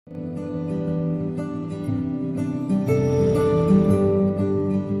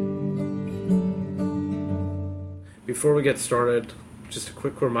Before we get started, just a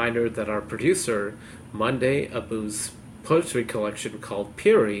quick reminder that our producer, Monday Abu's poetry collection called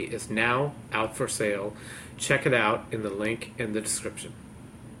Piri, is now out for sale. Check it out in the link in the description.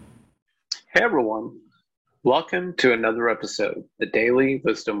 Hey everyone, welcome to another episode, the Daily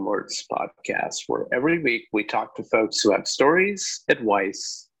Wisdom Words podcast, where every week we talk to folks who have stories,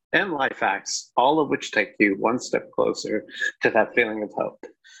 advice, and life hacks, all of which take you one step closer to that feeling of hope.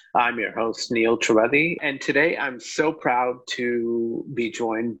 I'm your host, Neil Trivedi, and today I'm so proud to be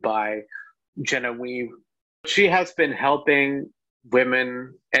joined by Gennevieve. She has been helping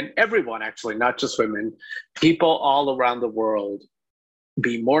women, and everyone actually, not just women, people all around the world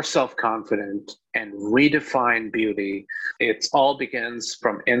be more self-confident and redefine beauty. It all begins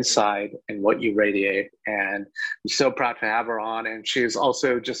from inside and what you radiate. And I'm so proud to have her on. And she's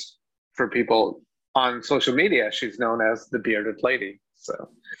also, just for people on social media, she's known as the Bearded Lady. So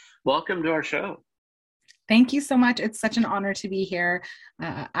welcome to our show. Thank you so much. It's such an honor to be here.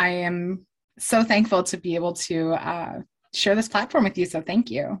 I am so thankful to be able to share this platform with you. So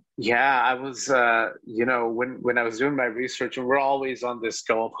thank you. Yeah, I was, when I was doing my research, and we're always on this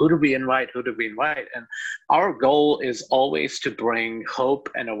goal of who do we invite? And our goal is always to bring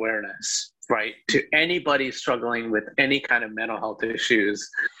hope and awareness, right, to anybody struggling with any kind of mental health issues,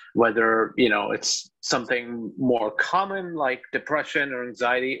 whether, it's something more common like depression or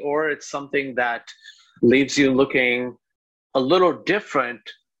anxiety, or it's something that leaves you looking a little different,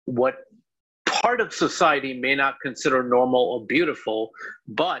 what part of society may not consider normal or beautiful,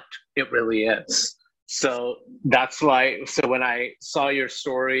 but it really is. So that's why, so when I saw your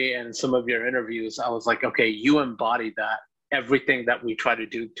story and some of your interviews, I was like, okay, you embody that, everything that we try to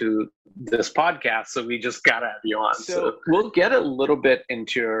do to this podcast. So we just got to have you on. So we'll get a little bit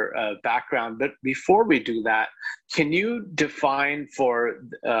into your background, but before we do that, can you define for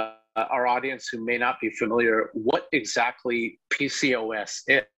our audience who may not be familiar, what exactly PCOS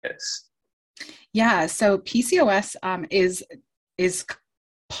is? Yeah, so PCOS is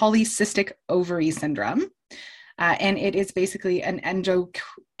polycystic ovary syndrome, and it is basically an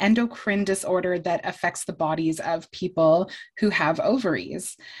endocrine disorder that affects the bodies of people who have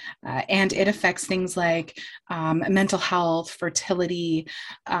ovaries, and it affects things like mental health, fertility,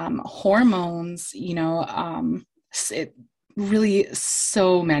 hormones. It really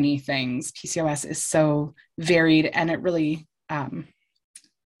so many things. PCOS is so varied, and it really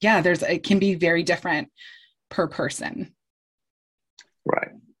it can be very different per person.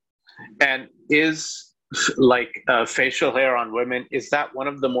 Right. And is like facial hair on women, is that one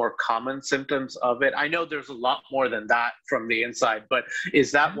of the more common symptoms of it? I know there's a lot more than that from the inside, but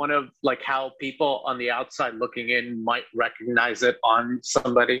is that one of like how people on the outside looking in might recognize it on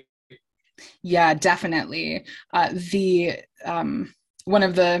somebody? Yeah, definitely. One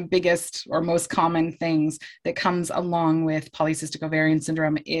of the biggest or most common things that comes along with polycystic ovarian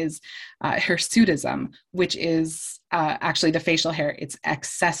syndrome is hirsutism, which is actually the facial hair. It's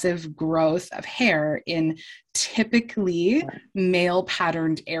excessive growth of hair in typically male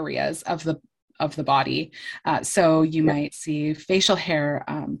patterned areas of the body. So you might see facial hair,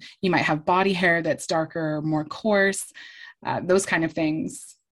 you might have body hair that's darker, more coarse, those kind of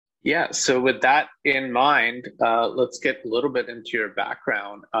things. Yeah, so with that in mind, let's get a little bit into your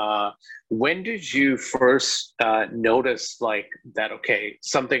background. When did you first notice like that, okay,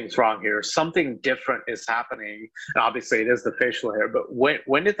 something's wrong here, something different is happening? And obviously it is the facial hair, but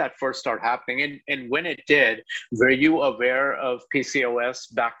when did that first start happening? And when it did, were you aware of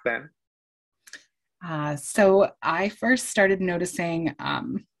PCOS back then? So I first started noticing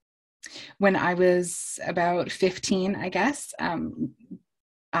when I was about 15, I guess.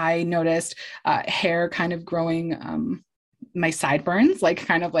 I noticed hair kind of growing, my sideburns, like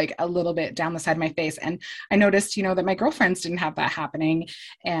kind of like a little bit down the side of my face. And I noticed, that my girlfriends didn't have that happening,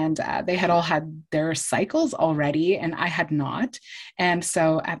 and they had all had their cycles already, and I had not. And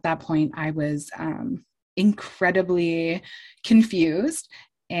so at that point I was incredibly confused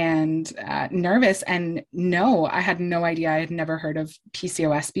and nervous. And no, I had no idea. I had never heard of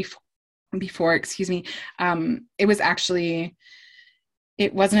PCOS before, excuse me.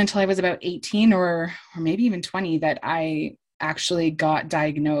 It wasn't until I was about 18 or maybe even 20 that I actually got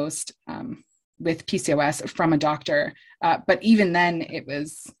diagnosed with PCOS from a doctor. But even then, it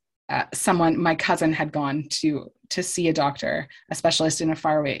was my cousin had gone to see a doctor, a specialist in a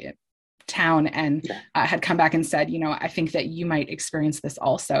faraway town, and had come back and said, I think that you might experience this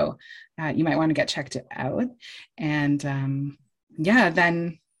also. You might want to get checked out. And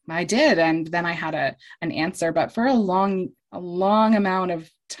then I did. And then I had an answer, but for a long amount of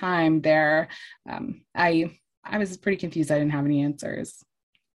time there, I was pretty confused. I didn't have any answers.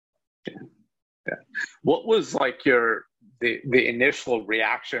 Yeah. What was like the initial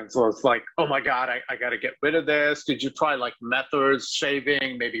reactions? Was like, oh my God, I got to get rid of this. Did you try like methods,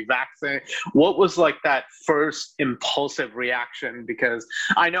 shaving, maybe vaccine? What was like that first impulsive reaction? Because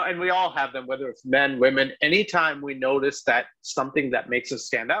I know, and we all have them, whether it's men, women, anytime we notice that something that makes us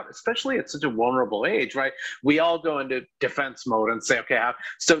stand out, especially at such a vulnerable age, right? We all go into defense mode and say, okay,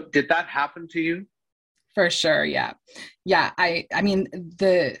 so did that happen to you? For sure. Yeah. Yeah. I mean,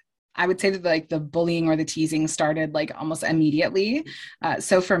 I would say that like the bullying or the teasing started like almost immediately.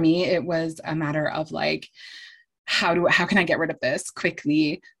 So for me, it was a matter of like, how can I get rid of this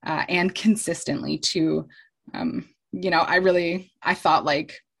quickly and consistently too? I thought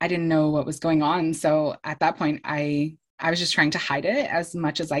like I didn't know what was going on. So at that point, I was just trying to hide it as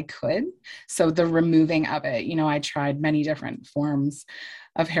much as I could. So the removing of it, I tried many different forms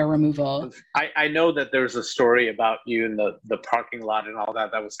of hair removal. I know that there's a story about you in the parking lot and all that.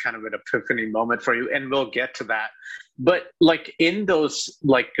 That was kind of an epiphany moment for you, and we'll get to that. But like in those,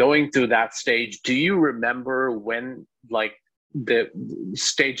 like going through that stage, do you remember when like the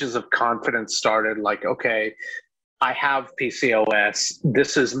stages of confidence started? Like, okay, I have PCOS.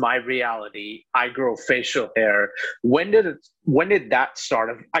 This is my reality. I grow facial hair. When did that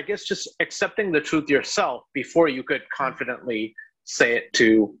start? I guess just accepting the truth yourself before you could confidently say it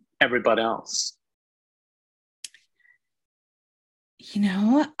to everybody else.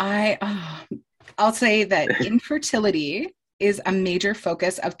 I'll say that infertility is a major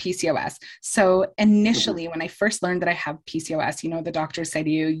focus of PCOS. So initially, when I first learned that I have PCOS, the doctors say to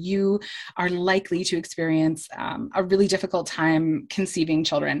you, you are likely to experience a really difficult time conceiving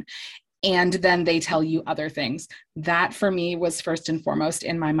children. And then they tell you other things. That for me was first and foremost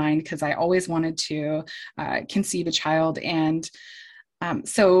in my mind, because I always wanted to conceive a child. And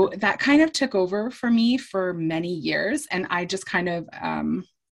so that kind of took over for me for many years. And I just kind of,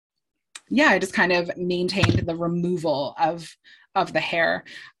 maintained the removal of the hair.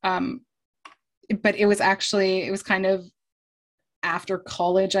 But it was kind of after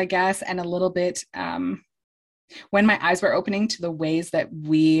college, I guess, and a little bit when my eyes were opening to the ways that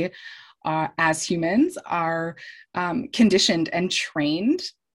we as humans are conditioned and trained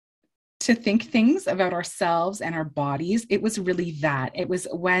to think things about ourselves and our bodies. It was really that. It was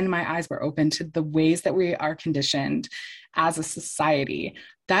when my eyes were open to the ways that we are conditioned as a society.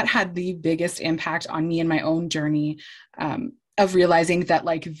 That had the biggest impact on me in my own journey of realizing that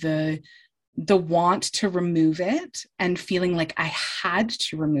like the want to remove it and feeling like I had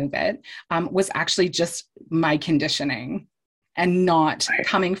to remove it was actually just my conditioning and not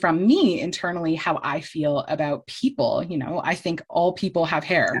coming from me internally, how I feel about people. I think all people have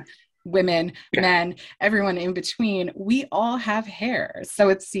hair. Women, men, everyone in between, we all have hair. So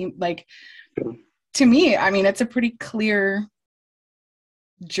it seemed like, to me, I mean, it's a pretty clear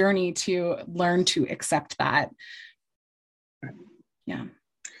journey to learn to accept that. Yeah.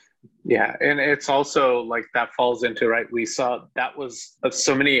 Yeah. And it's also like that falls into, right? We saw that was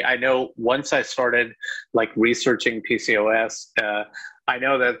so many, I know once I started like researching PCOS, I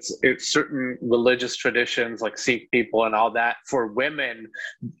know that it's certain religious traditions like Sikh people and all that for women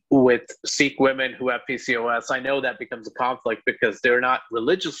with Sikh women who have PCOS. I know that becomes a conflict because they're not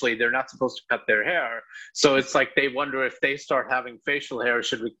supposed to cut their hair. So it's like they wonder if they start having facial hair,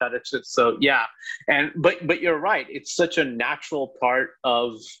 should we cut it? So yeah. But you're right. It's such a natural part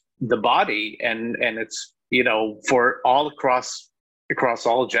of the body and it's, for all across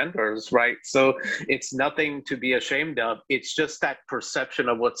all genders, right? So it's nothing to be ashamed of. It's just that perception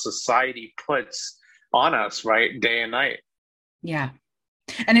of what society puts on us, right? Day and night. Yeah.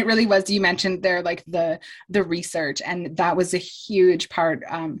 And it really was, you mentioned there, like the research, and that was a huge part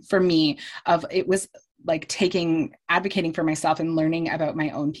for me of, it was like advocating for myself and learning about my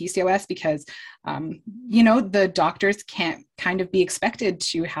own PCOS, because, the doctors can't kind of be expected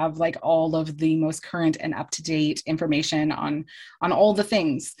to have like all of the most current and up-to-date information on all the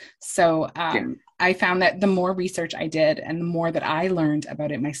things. So I found that the more research I did and the more that I learned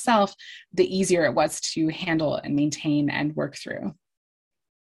about it myself, the easier it was to handle and maintain and work through.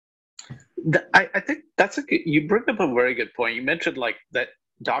 I think you bring up a very good point. You mentioned like that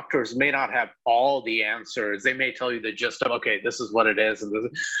doctors may not have all the answers. They may tell you the gist of, okay, this is what it is. And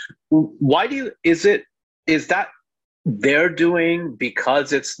is that they're doing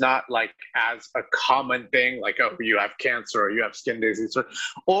because it's not like as a common thing, like, oh, you have cancer or you have skin disease,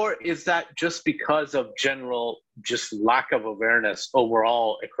 or is that just because of general, just lack of awareness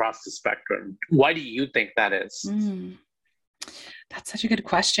overall across the spectrum? Why do you think that is? That's such a good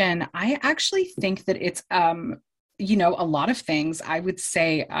question. I actually think that it's, a lot of things. I would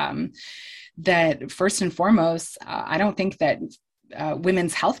say that first and foremost, I don't think that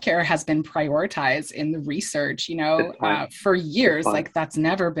women's healthcare has been prioritized in the research, for years. Like that's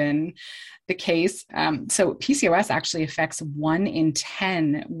never been the case. So PCOS actually affects 1 in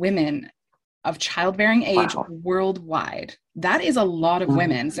 10 women of childbearing age worldwide. That is a lot of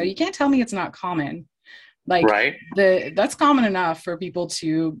women. So you can't tell me it's not common. Like that's common enough for people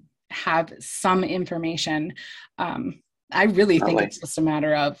to have some information. I really think it's just a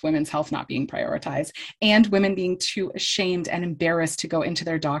matter of women's health not being prioritized and women being too ashamed and embarrassed to go into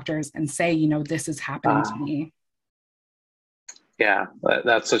their doctors and say, this is happening to me. Yeah,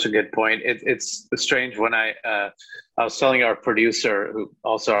 that's such a good point. It's strange when I was telling our producer, who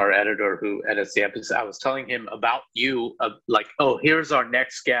also our editor who edits the episode, I was telling him about you, like, oh, here's our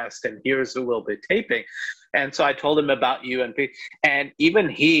next guest and here's who we'll be taping. And so I told him about you, and even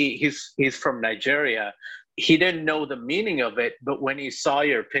he's from Nigeria. He didn't know the meaning of it, but when he saw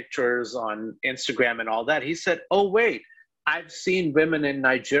your pictures on Instagram and all that, he said, oh, wait, I've seen women in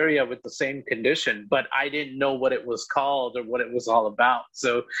Nigeria with the same condition, but I didn't know what it was called or what it was all about.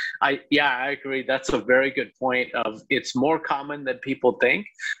 So I agree. That's a very good point of it's more common than people think,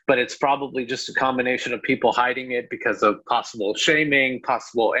 but it's probably just a combination of people hiding it because of possible shaming,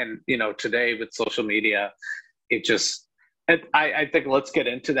 and today with social media, I think let's get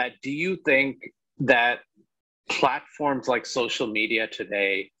into that. Do you think that platforms like social media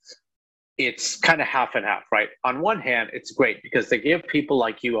today, it's kind of half and half, right? On one hand, it's great because they give people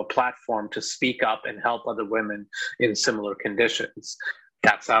like you a platform to speak up and help other women in similar conditions.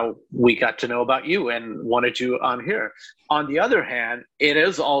 That's how we got to know about you and wanted you on here. On the other hand, it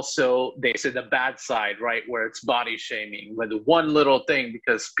is also, they say, the bad side, right? Where it's body shaming with one little thing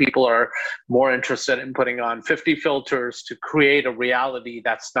because people are more interested in putting on 50 filters to create a reality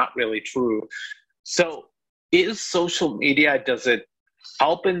that's not really true. So is social media, does it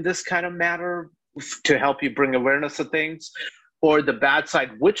help in this kind of matter to help you bring awareness of things? Or the bad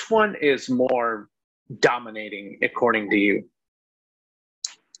side, which one is more dominating according to you?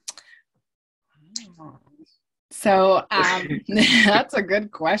 So that's a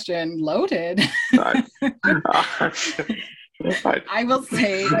good question. Loaded. I will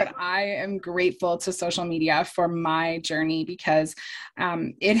say that I am grateful to social media for my journey because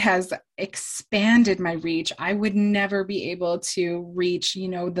it has expanded my reach. I would never be able to reach,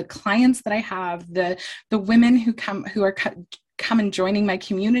 the clients that I have, the women who come and joining my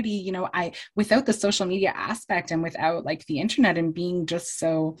community. Without the social media aspect and without like the internet and being just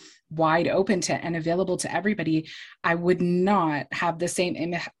so wide open to and available to everybody, I would not have the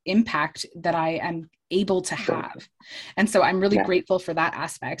same impact that I am able to have. And so I'm really grateful for that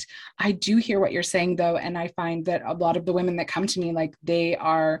aspect. I do hear what you're saying though. And I find that a lot of the women that come to me, like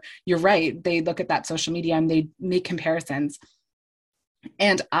you're right. They look at that social media and they make comparisons.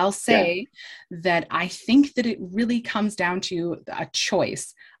 And I'll say that I think that it really comes down to a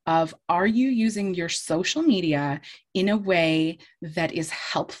choice of, are you using your social media in a way that is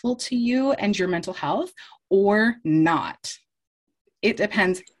helpful to you and your mental health or not? It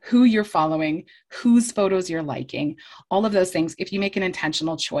depends who you're following, whose photos you're liking, all of those things. If you make an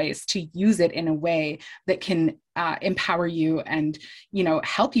intentional choice to use it in a way that can empower you and,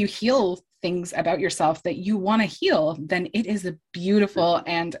 help you heal things about yourself that you want to heal, then it is a beautiful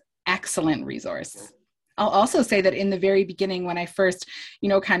and excellent resource. I'll also say that in the very beginning, when I first,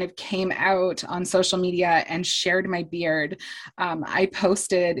 kind of came out on social media and shared my beard, I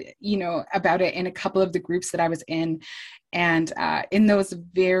posted, about it in a couple of the groups that I was in. And in those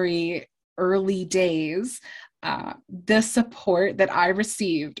very early days, the support that I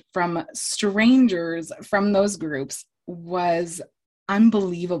received from strangers from those groups was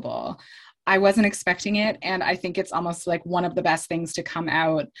unbelievable. I wasn't expecting it. And I think it's almost like one of the best things to come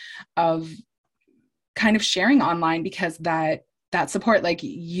out of kind of sharing online, because that support, like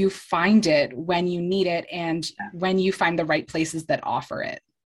you find it when you need it and when you find the right places that offer it.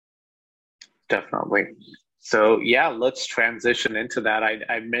 Definitely. So let's transition into that.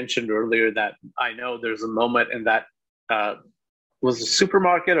 I mentioned earlier that I know there's a moment in that was a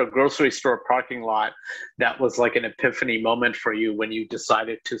supermarket or grocery store parking lot that was like an epiphany moment for you when you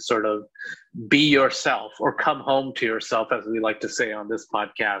decided to sort of be yourself or come home to yourself, as we like to say on this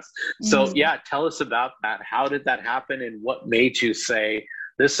podcast. So tell us about that. How did that happen and what made you say,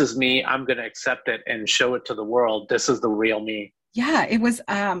 this is me, I'm going to accept it and show it to the world. This is the real me. Yeah, it was,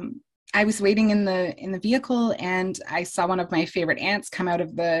 I was waiting in the vehicle and I saw one of my favorite aunts come out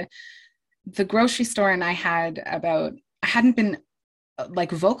of the grocery store, and I hadn't been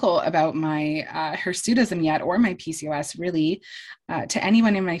like vocal about my Hirsutism yet, or my PCOS really, to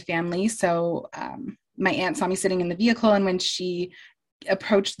anyone in my family. So my aunt saw me sitting in the vehicle, and when she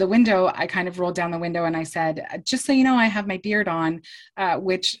approached the window, I kind of rolled down the window and I said, just so you know, I have my beard on,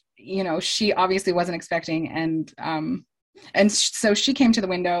 which, you know, she obviously wasn't expecting. And so she came to the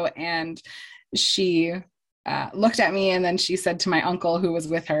window and she looked at me, and then she said to my uncle who was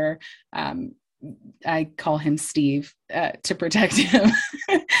with her, I call him Steve to protect him.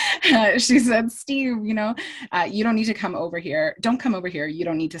 She said, Steve, you know, you don't need to come over here. Don't come over here. You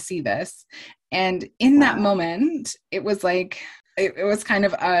don't need to see this. And in that moment, it was like, it was kind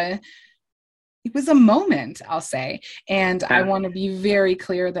of it was a moment, I'll say. And I want to be very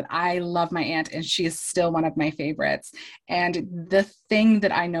clear that I love my aunt, and she is still one of my favorites. And the thing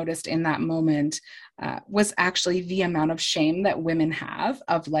that I noticed in that moment was actually the amount of shame that women have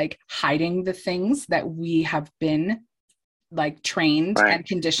of like hiding the things that we have been like trained and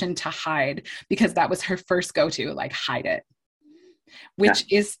conditioned to hide, because that was her first go-to, like hide it, which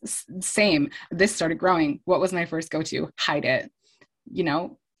is same. This started growing. What was my first go-to? Hide it, you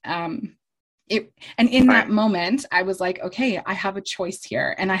know? And in that moment, I was like, okay, I have a choice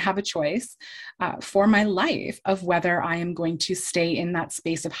here, and I have a choice for my life of whether I am going to stay in that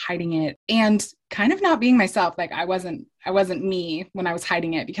space of hiding it and kind of not being myself. Like I wasn't me when I was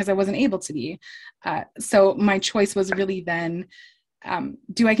hiding it because I wasn't able to be. So my choice was really then,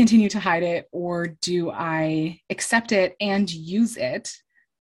 do I continue to hide it, or do I accept it and use it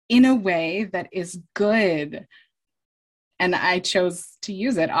in a way that is good? And I chose to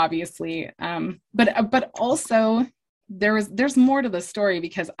use it, obviously. But also there's more to the story,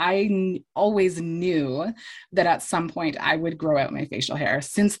 because I always knew that at some point I would grow out my facial hair.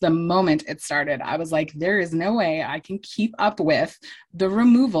 Since the moment it started, I was like, there is no way I can keep up with the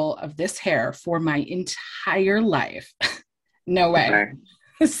removal of this hair for my entire life. No way. Okay.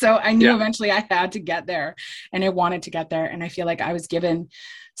 So I knew eventually I had to get there, and I wanted to get there. And I feel like I was given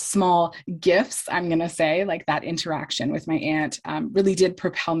small gifts, I'm going to say, like that interaction with my aunt really did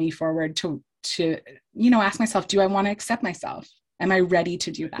propel me forward to, you know, ask myself, do I want to accept myself? Am I ready to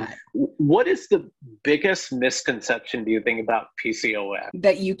do that? What is the biggest misconception, do you think, about PCOS?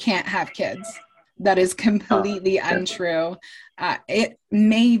 That you can't have kids. That is completely untrue. It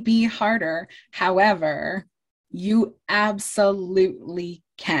may be harder. However, you absolutely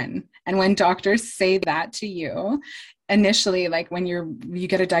can. And when doctors say that to you, initially, like when you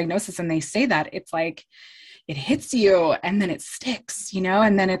get a diagnosis and they say that, it's like, it hits you and then it sticks, you know,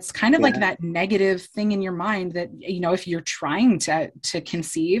 and then it's kind of like that negative thing in your mind that, you know, if you're trying to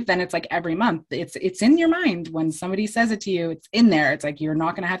conceive, then it's like every month it's in your mind. When somebody says it to you, it's in there. It's like, you're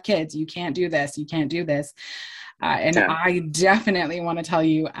not going to have kids. You can't do this. You can't do this. I definitely want to tell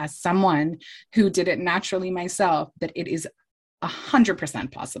you, as someone who did it naturally myself, that it is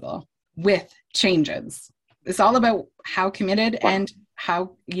 100% possible with changes. It's all about how committed and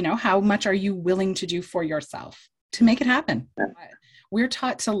how much are you willing to do for yourself to make it happen. We're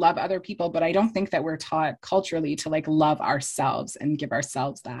taught to love other people, but I don't think that we're taught culturally to like love ourselves and give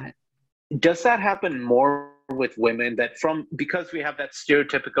ourselves that. Does that happen more with women, because we have that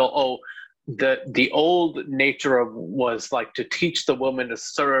stereotypical, the old nature of was like to teach the woman to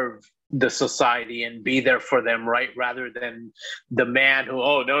serve the society and be there for them, right? Rather than the man who,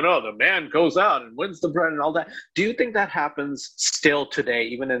 the man goes out and wins the bread and all that. Do you think that happens still today,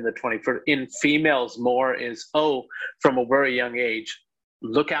 even in the 21st, in females more is, from a very young age,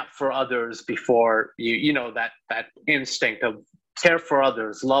 look out for others before you know, that instinct of care for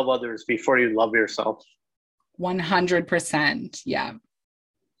others, love others before you love yourself? 100%. Yeah.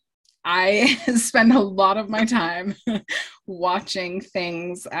 I spend a lot of my time watching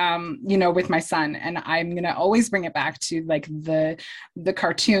things, with my son, and I'm going to always bring it back to like the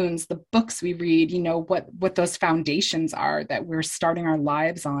cartoons, the books we read, you know, what those foundations are that we're starting our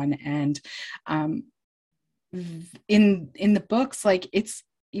lives on. And in the books, like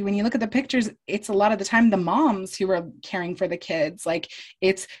when you look at the pictures, it's a lot of the time the moms who are caring for the kids. Like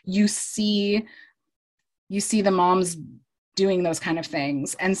you see the moms doing those kind of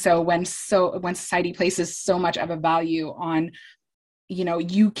things. And so when society places so much of a value on, you know,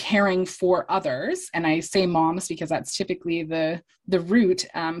 you caring for others, and I say moms because that's typically the root,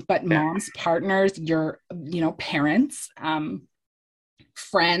 but moms, partners, your, you know, parents,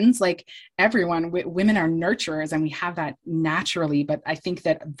 friends, like everyone, women are nurturers, and we have that naturally. But I think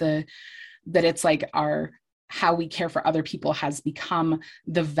that it's like how we care for other people has become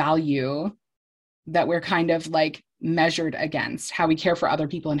the value that we're kind of like measured against, how we care for other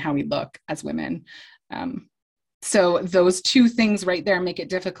people and how we look as women. So those two things right there make it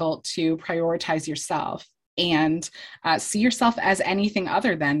difficult to prioritize yourself and see yourself as anything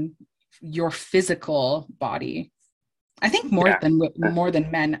other than your physical body. I think more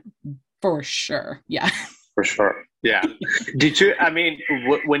than men, for sure. Yeah. For sure. Yeah. Did you, I mean,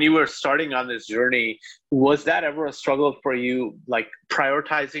 when you were starting on this journey, was that ever a struggle for you, like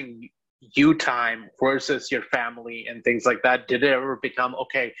prioritizing you time versus your family and things like that? Did it ever become,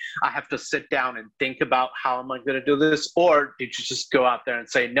 okay, I have to sit down and think about how am I going to do this? Or did you just go out there and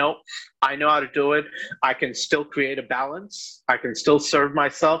say, no, I know how to do it. I can still create a balance. I can still serve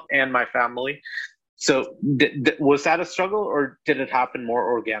myself and my family. So was that a struggle, or did it happen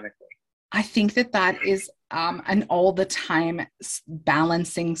more organically? I think that is an all the time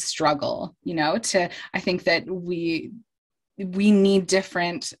balancing struggle, I think that we need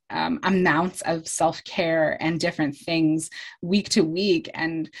different amounts of self-care and different things week to week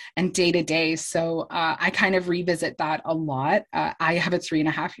and day to day. So I kind of revisit that a lot. I have a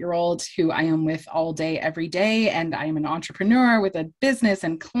 3.5-year-old who I am with all day, every day. And I am an entrepreneur with a business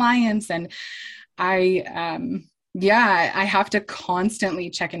and clients. And I have to constantly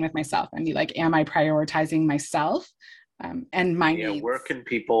check in with myself and be like, am I prioritizing myself and my needs? Where can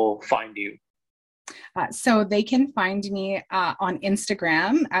people find you? So they can find me on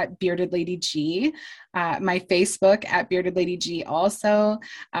Instagram at Bearded Lady G, my Facebook at Bearded Lady G also,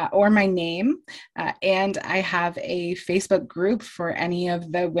 or my name. And I have a Facebook group for any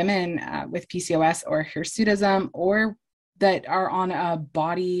of the women with PCOS or Hirsutism, or that are on a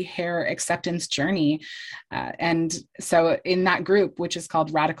body hair acceptance journey. And so in that group, which is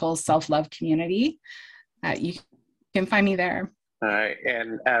called Radical Self-Love Community, you can find me there.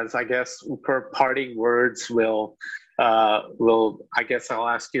 And as I guess for parting words, I guess I'll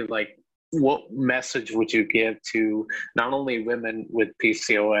ask you, like, what message would you give to not only women with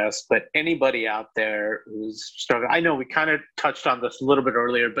PCOS, but anybody out there who's struggling? I know we kind of touched on this a little bit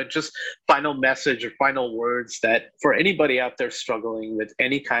earlier, but just final message or final words that for anybody out there struggling with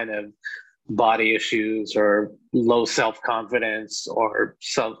any kind of body issues or low self-confidence or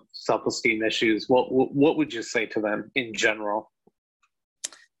self-esteem issues, what would you say to them in general?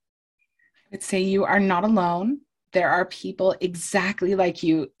 I would say you are not alone. There are people exactly like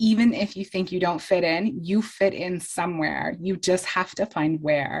you. Even if you think you don't fit in, you fit in somewhere. You just have to find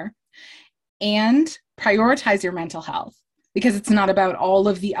where. And prioritize your mental health, because it's not about all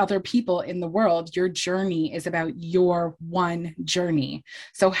of the other people in the world. Your journey is about your one journey.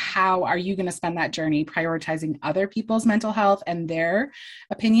 So how are you going to spend that journey prioritizing other people's mental health and their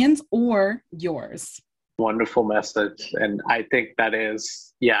opinions, or yours? Wonderful message. And I think that is,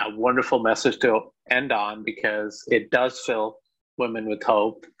 a wonderful message to end on, because it does fill women with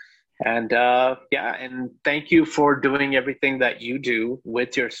hope. And and thank you for doing everything that you do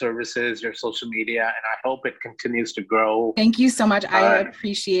with your services, your social media, and I hope it continues to grow. Thank you so much. I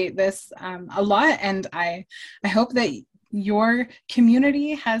appreciate this a lot, and I hope that your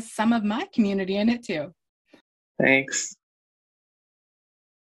community has some of my community in it too. Thanks.